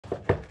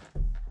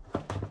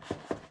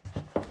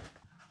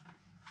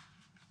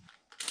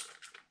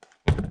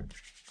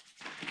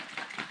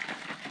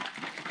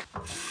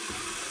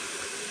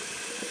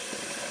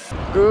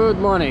Good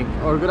morning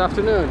or good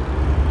afternoon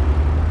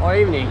or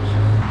evening.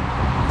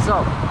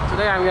 So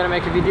today I'm gonna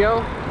make a video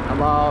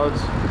about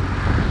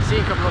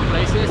seeing a couple of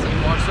places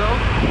in Warsaw,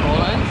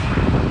 Poland,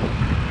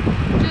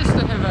 just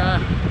to have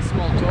a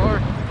small tour,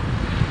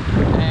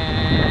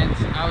 and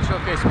I'll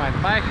showcase my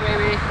bike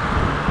maybe.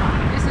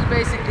 This is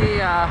basically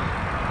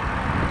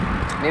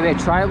maybe a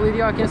trial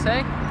video, I can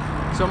say.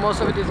 So most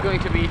of it is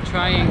going to be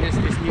trying this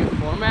new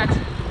format,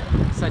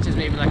 such as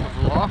maybe like a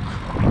vlog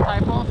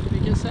type of,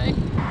 you can say.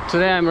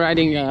 Today I'm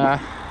riding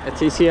a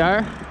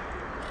TCR.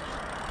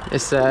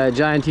 It's a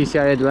giant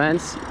TCR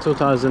Advance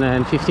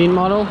 2015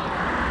 model.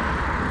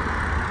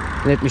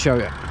 Let me show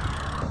you.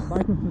 The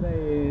bike of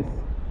today is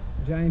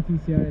giant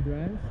TCR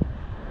Advance.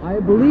 I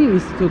believe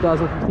it's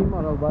 2015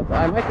 model, but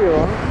I might be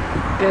wrong.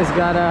 It has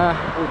got a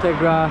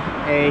Ultegra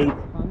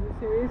 800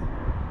 series.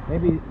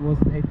 Maybe it was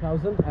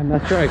 8000. I'm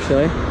not sure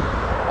actually.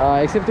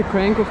 Except the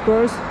crank, of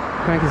course.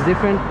 The crank is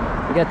different.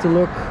 You get to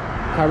look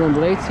carbon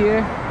blades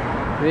here.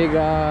 We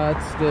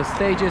got the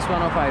Stages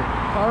 105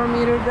 power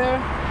meter there.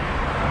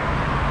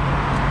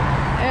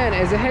 And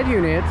as a head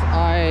unit,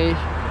 I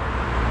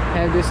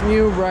have this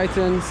new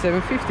Brighton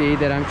 750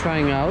 that I'm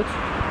trying out.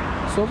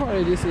 So far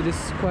it is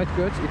quite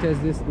good. It has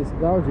this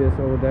gouges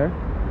over there.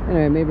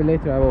 Anyway, maybe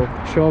later I will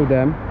show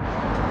them.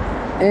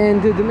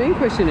 And the main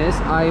question is,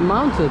 I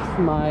mounted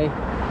my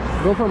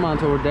GoPro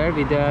mount over there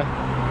with the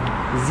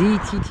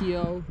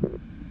ZTTO,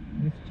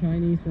 this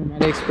Chinese from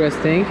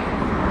AliExpress thing.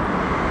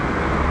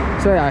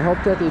 So yeah, I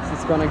hope that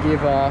it's gonna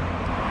give a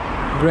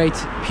great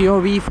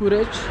POV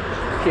footage,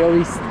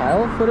 POV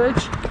style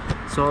footage.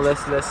 So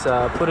let's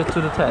put it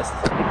to the test.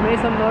 It made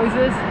some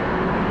noises.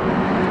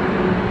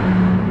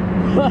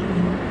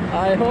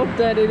 I hope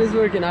that it is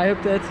working. I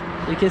hope that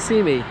you can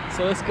see me.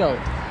 So let's go.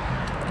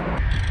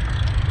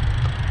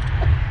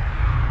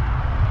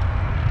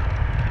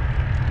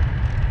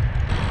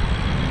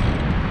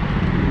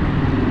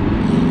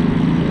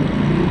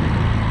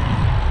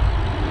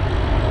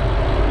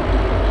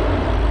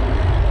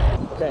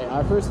 Okay,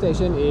 our first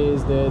station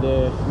is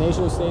the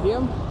National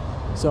Stadium.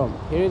 So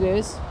here it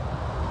is.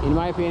 In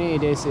my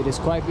opinion, it is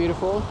quite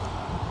beautiful.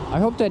 I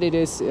hope that it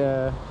is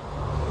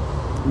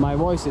my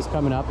voice is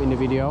coming up in the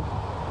video.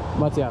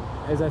 But yeah,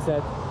 as I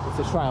said, it's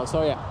a trial.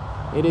 So yeah,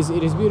 it is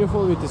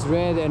beautiful with this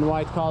red and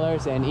white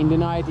colors, and in the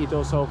night it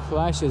also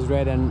flashes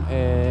red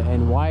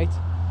and white.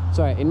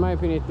 So yeah, in my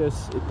opinion,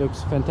 it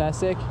looks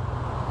fantastic.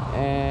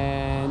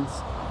 And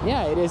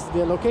yeah,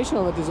 the location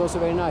of it is also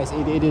very nice.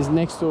 It is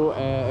next to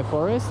a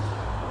forest.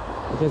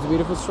 It has a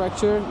beautiful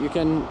structure. You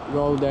can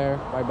go there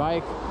by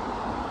bike.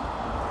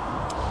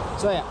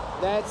 So yeah,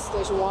 that's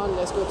station one.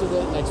 Let's go to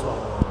the next one.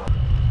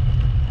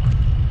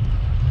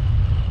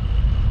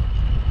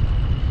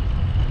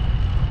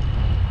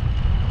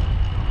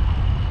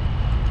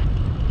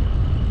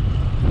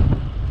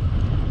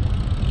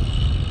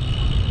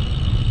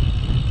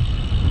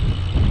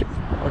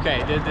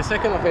 Okay, the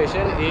second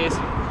location is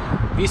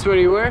Wisła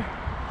River.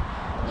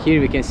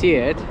 Here we can see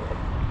it.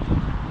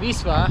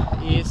 Wisła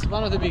is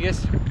one of the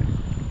biggest,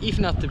 if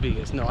not the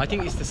biggest, no, I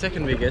think it's the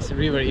second biggest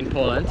river in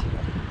Poland.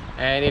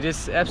 And it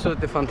is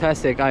absolutely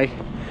fantastic. I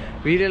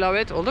really love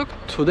it. Although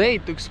today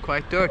it looks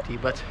quite dirty,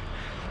 but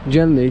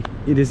generally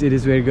it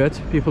is very good.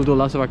 People do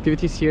lots of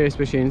activities here,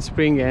 especially in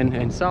spring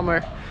and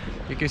summer.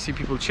 You can see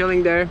people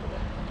chilling there.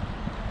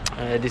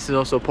 This is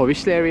also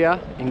Powieśle area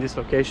in this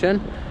location.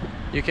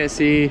 You can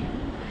see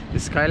the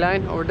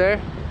skyline over there,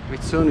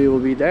 which soon we will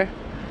be there.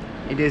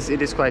 It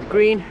is quite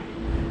green.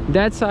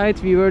 That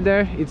side we were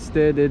there, it's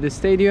the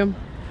stadium.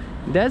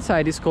 That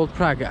side is called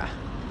Praga.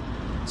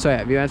 So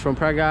yeah, we went from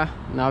Praga,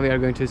 now we are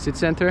going to the city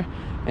center,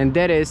 and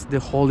that is the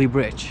Holy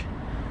Bridge,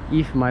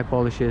 if my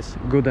Polish is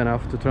good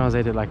enough to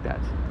translate it like that.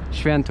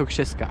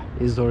 Świętokrzyska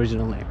is the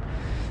original name.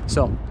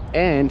 So,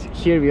 and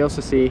here we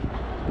also see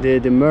the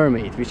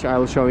mermaid, which I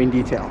will show in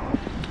detail.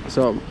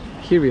 So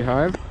here we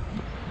have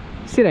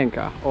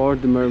Syrenka, or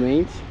the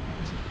mermaid.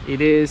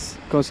 It is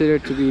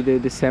considered to be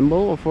the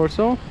symbol of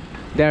Warsaw.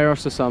 There are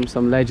also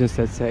some legends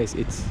that says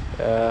it's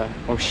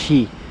or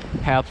she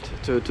helped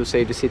to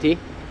save the city.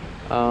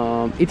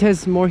 It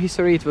has more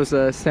history. It was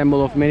a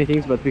symbol of many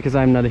things, but because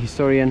I'm not a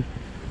historian,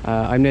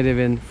 I'm not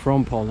even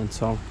from Poland,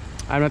 so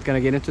I'm not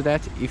gonna get into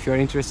that. If you're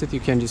interested, you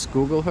can just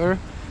Google her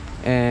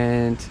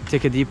and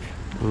take a deep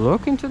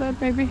look into that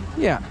maybe.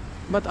 Yeah,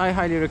 but I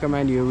highly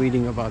recommend you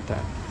reading about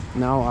that.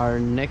 Now our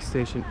next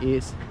station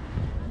is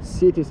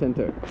city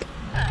center.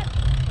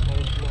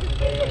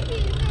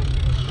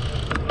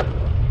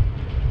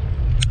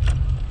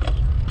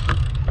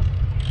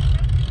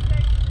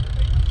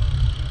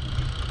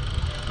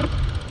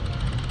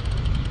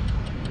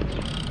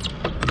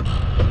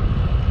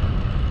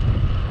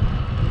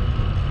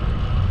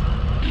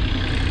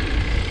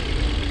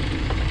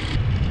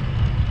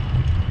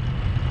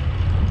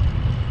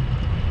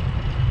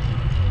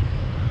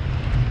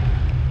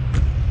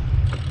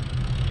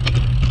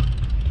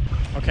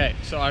 Okay,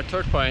 so our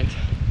third point,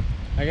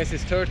 I guess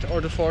it's third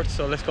or the fourth,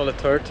 so let's call it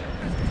third,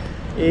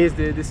 is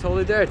the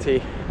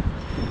Solidarity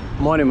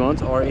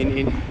monument, or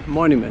in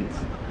monument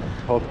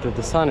hope that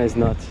the sun is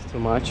not too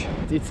much.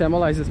 It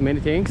symbolizes many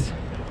things,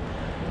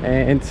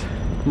 and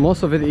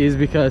most of it is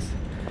because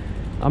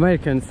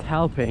Americans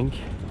helping.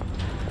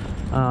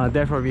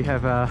 Therefore we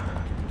have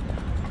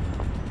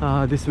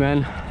this man,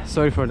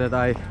 sorry for that,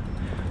 I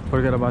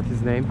forgot about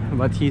his name,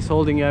 but he's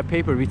holding a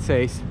paper which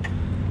says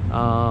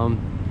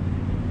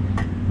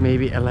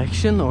maybe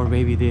election, or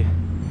maybe you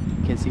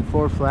can see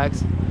 4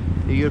 flags: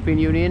 the European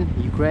Union,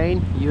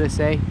 Ukraine,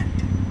 USA,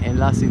 and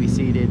lastly we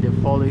see the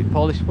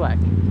Polish flag.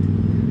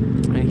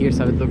 And here's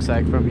how it looks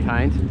like from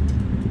behind.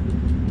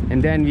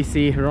 And then we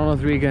see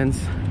Ronald Reagan's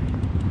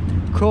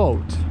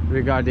quote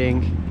regarding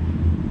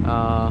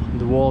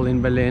the wall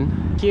in Berlin.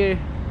 Here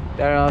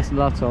there are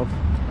lots of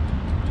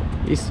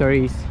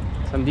histories,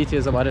 some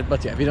details about it,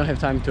 but yeah, we don't have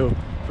time to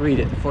read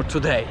it for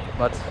today,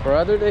 but for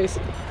other days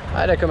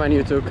I recommend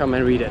you to come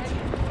and read it.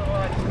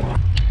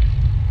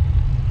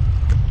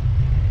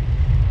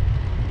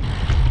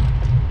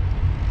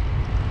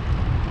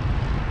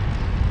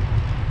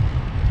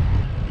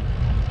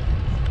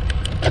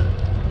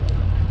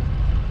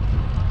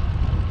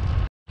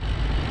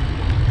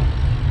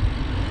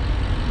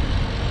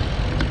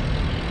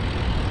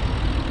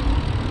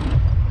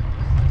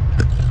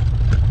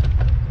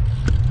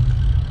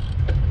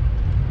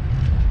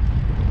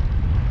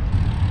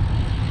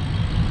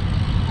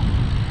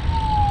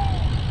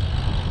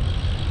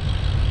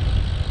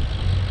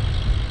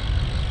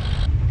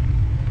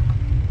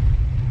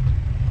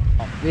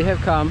 We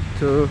have come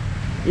to,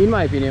 in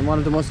my opinion, one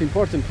of the most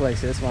important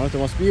places, one of the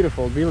most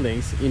beautiful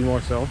buildings in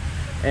Warsaw,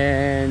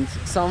 and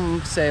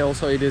some say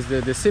also it is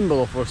the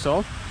symbol of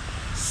Warsaw.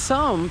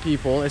 Some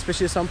people,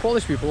 especially some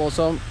Polish people,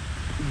 also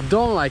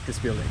don't like this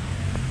building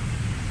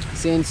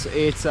since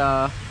it's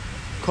a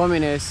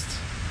communist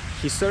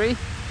history.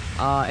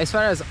 As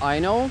far as I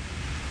know,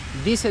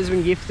 this has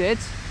been gifted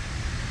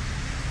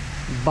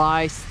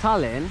by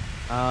Stalin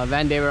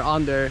when they were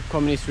under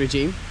communist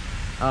regime.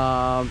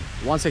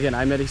 Once again,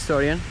 I'm not a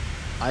historian,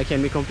 I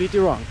can be completely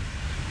wrong,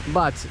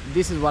 but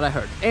this is what I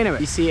heard. Anyway,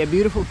 you see a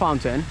beautiful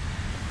fountain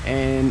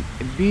and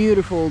a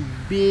beautiful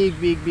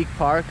big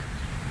park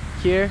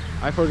here.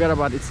 I forgot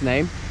about its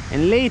name.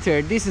 And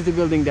later, this is the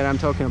building that I'm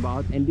talking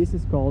about, and this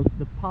is called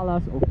the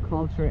Palace of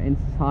Culture and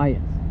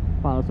Science.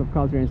 Palace of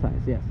Culture and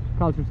Science, yes,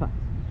 Culture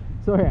Science.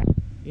 So yeah,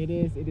 it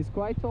is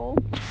quite tall.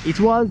 It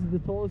was the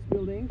tallest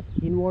building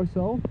in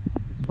Warsaw,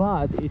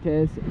 but it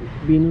has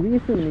been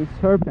recently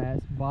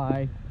surpassed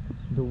by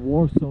the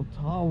Warsaw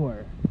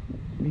Tower,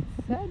 which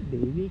sadly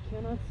we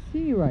cannot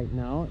see right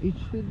now. It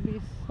should be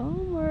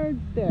somewhere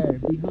there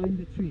behind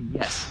the tree.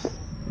 Yes,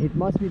 it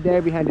must be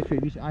there behind the tree,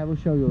 which I will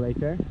show you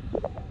later.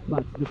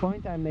 But the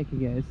point I'm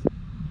making is,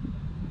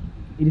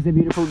 it is a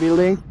beautiful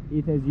building.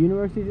 It has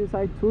universities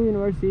inside, 2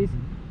 universities,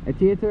 a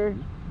theater,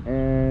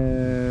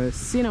 a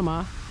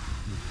cinema,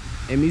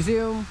 a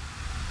museum,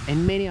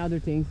 and many other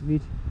things,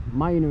 which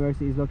my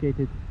university is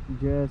located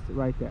just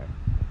right there.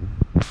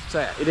 So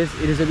yeah, it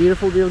is a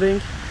beautiful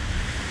building.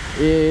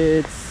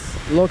 It's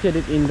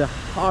located in the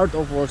heart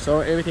of Warsaw.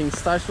 Everything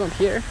starts from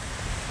here.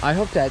 I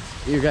hope that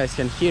you guys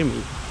can hear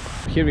me.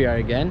 Here we are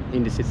again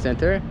in the city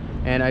center,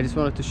 and I just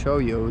wanted to show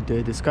you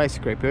the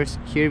skyscrapers.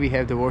 Here we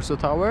have the Warsaw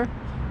Tower.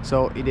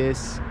 So it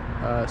is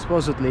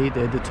supposedly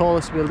the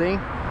tallest building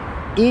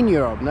in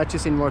Europe, not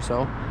just in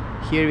Warsaw.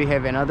 Here we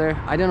have another,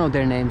 I don't know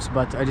their names,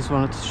 but I just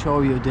wanted to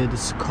show you the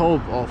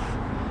scope of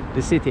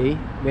the city.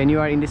 When you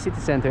are in the city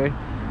center,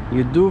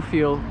 you do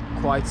feel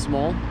quite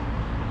small.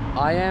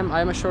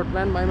 I'm a short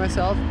man by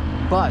myself,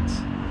 but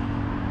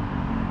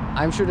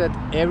I'm sure that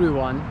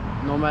everyone,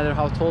 no matter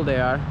how tall they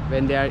are,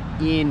 when they are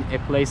in a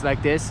place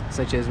like this,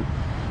 such as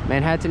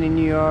Manhattan in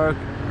New York,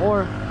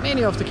 or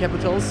many of the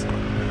capitals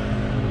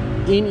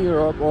in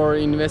Europe or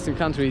in Western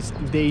countries,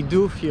 they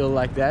do feel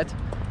like that,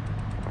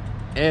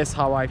 as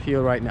how I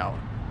feel right now.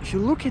 If you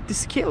look at the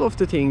scale of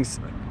the things,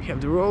 we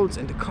have the roads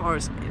and the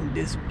cars, and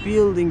these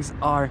buildings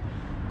are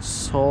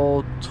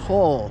so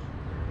tall.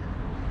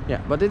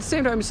 Yeah, but at the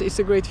same time, it's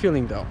a great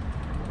feeling though.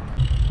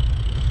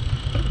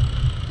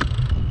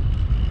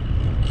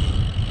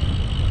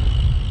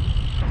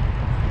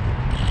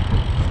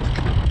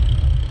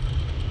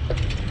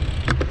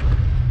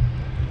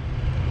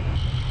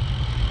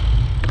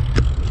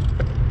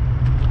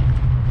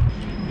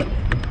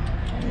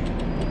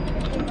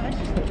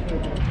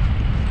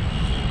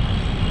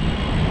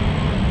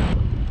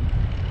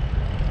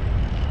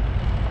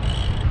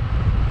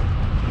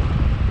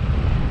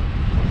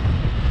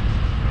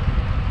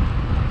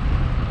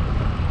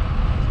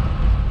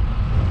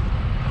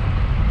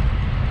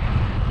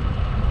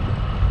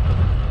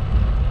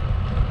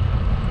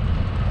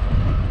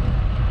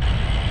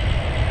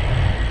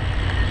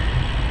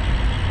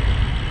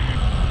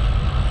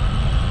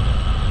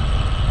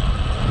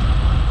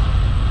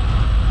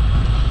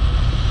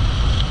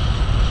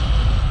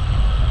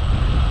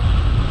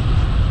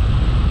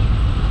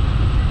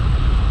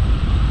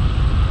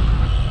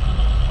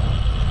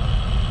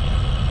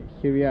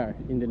 Here we are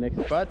in the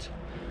next spot.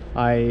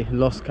 I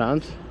lost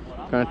count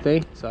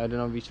currently, so I don't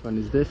know which one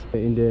is this.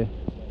 In the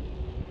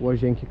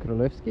Łazienki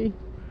Królewskie,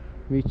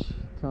 which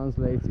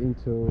translates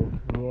into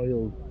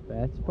Royal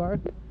Bath Park,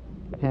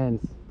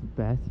 hence the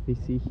bath we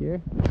see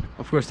here.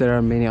 Of course there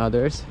are many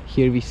others.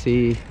 Here we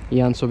see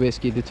Jan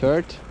Sobieski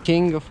III,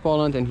 King of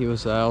Poland, and he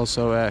was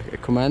also a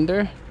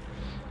commander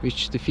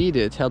which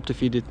helped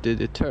defeat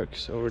the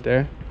Turks over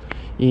there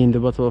in the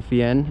Battle of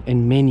Vienna,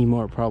 and many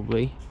more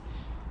probably.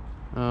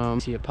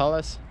 See a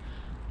palace.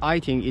 I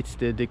think it's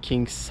the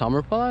King's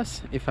Summer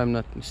Palace, if I'm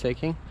not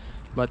mistaken,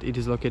 but it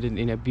is located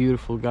in a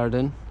beautiful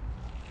garden,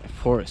 a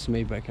forest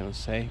maybe I can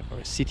say, or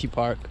a city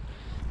park.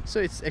 So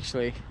it's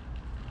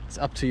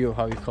up to you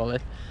how you call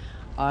it.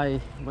 I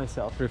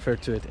myself refer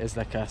to it as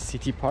like a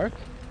city park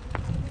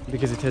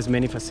because it has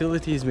many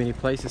facilities, many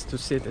places to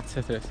sit,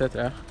 etc,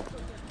 etc.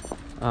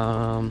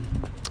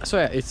 So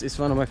yeah, it's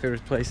one of my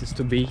favorite places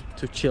to be,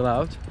 to chill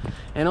out.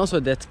 And also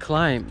that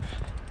climb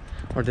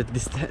or that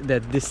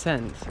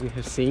descent we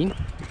have seen,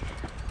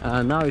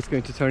 now it's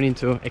going to turn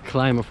into a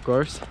climb, of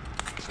course.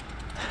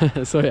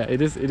 So yeah,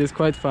 it is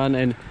quite fun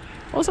and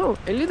also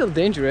a little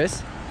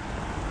dangerous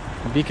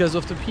because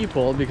of the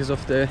people, because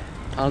of the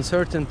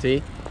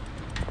uncertainty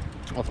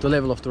of the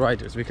level of the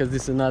riders, because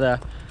this is not a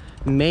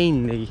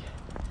mainly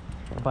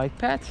bike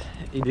path,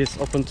 it is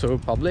open to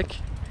public.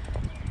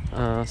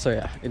 So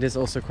yeah, it is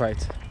also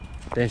quite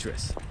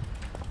dangerous.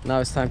 Now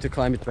it's time to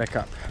climb it back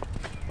up.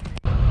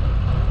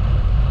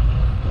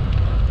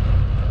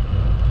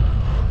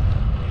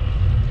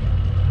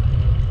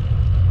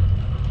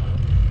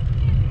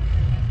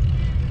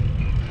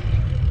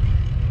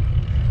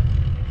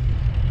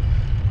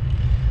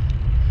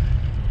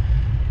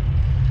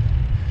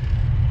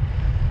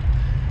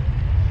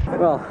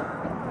 Well,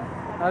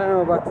 I don't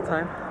know about the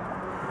time,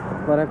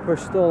 but I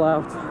pushed all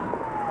out.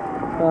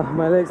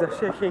 My legs are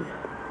shaking.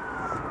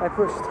 I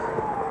pushed,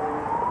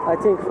 I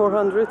think,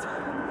 400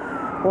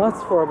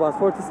 watts for about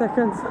 40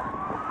 seconds.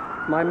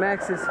 My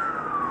max is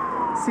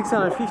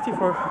 650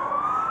 for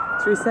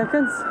 3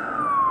 seconds.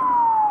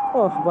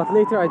 Oh, but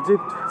later I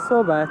dipped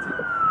so bad.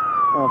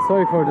 Oh,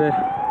 sorry for the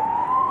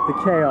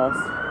chaos.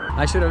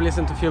 I should have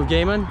listened to Phil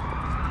Gaiman.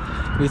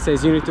 He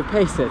says you need to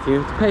pace it, you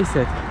need to pace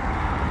it.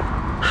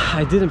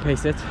 I didn't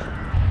pace it.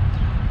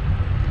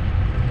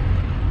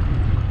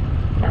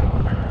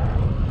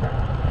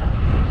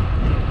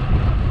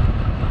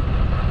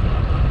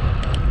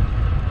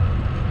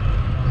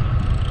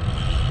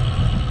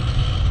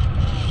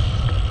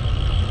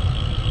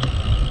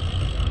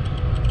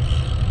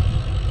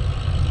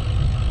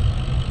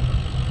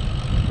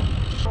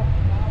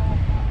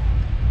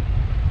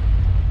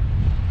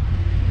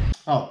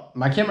 Oh,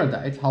 my camera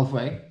died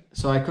halfway,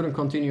 so I couldn't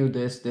continue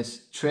this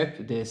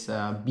trip, this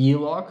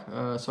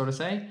vlog, so to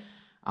say.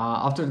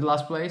 After the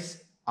last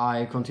place,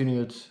 I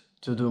continued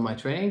to do my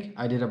training.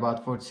 I did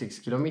about 46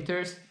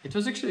 kilometers. It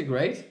was actually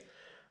great.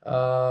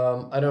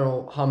 I don't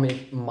know how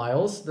many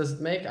miles does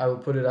it make. I will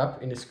put it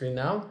up in the screen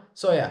now.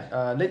 So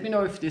yeah, let me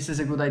know if this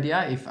is a good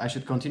idea, if I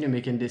should continue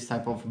making this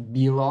type of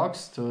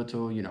vlogs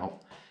to you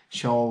know,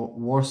 show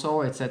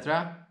Warsaw,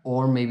 etc.,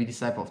 or maybe this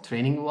type of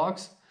training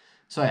vlogs.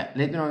 So yeah,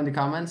 let me know in the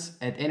comments.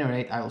 At any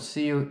rate, I will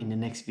see you in the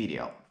next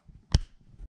video.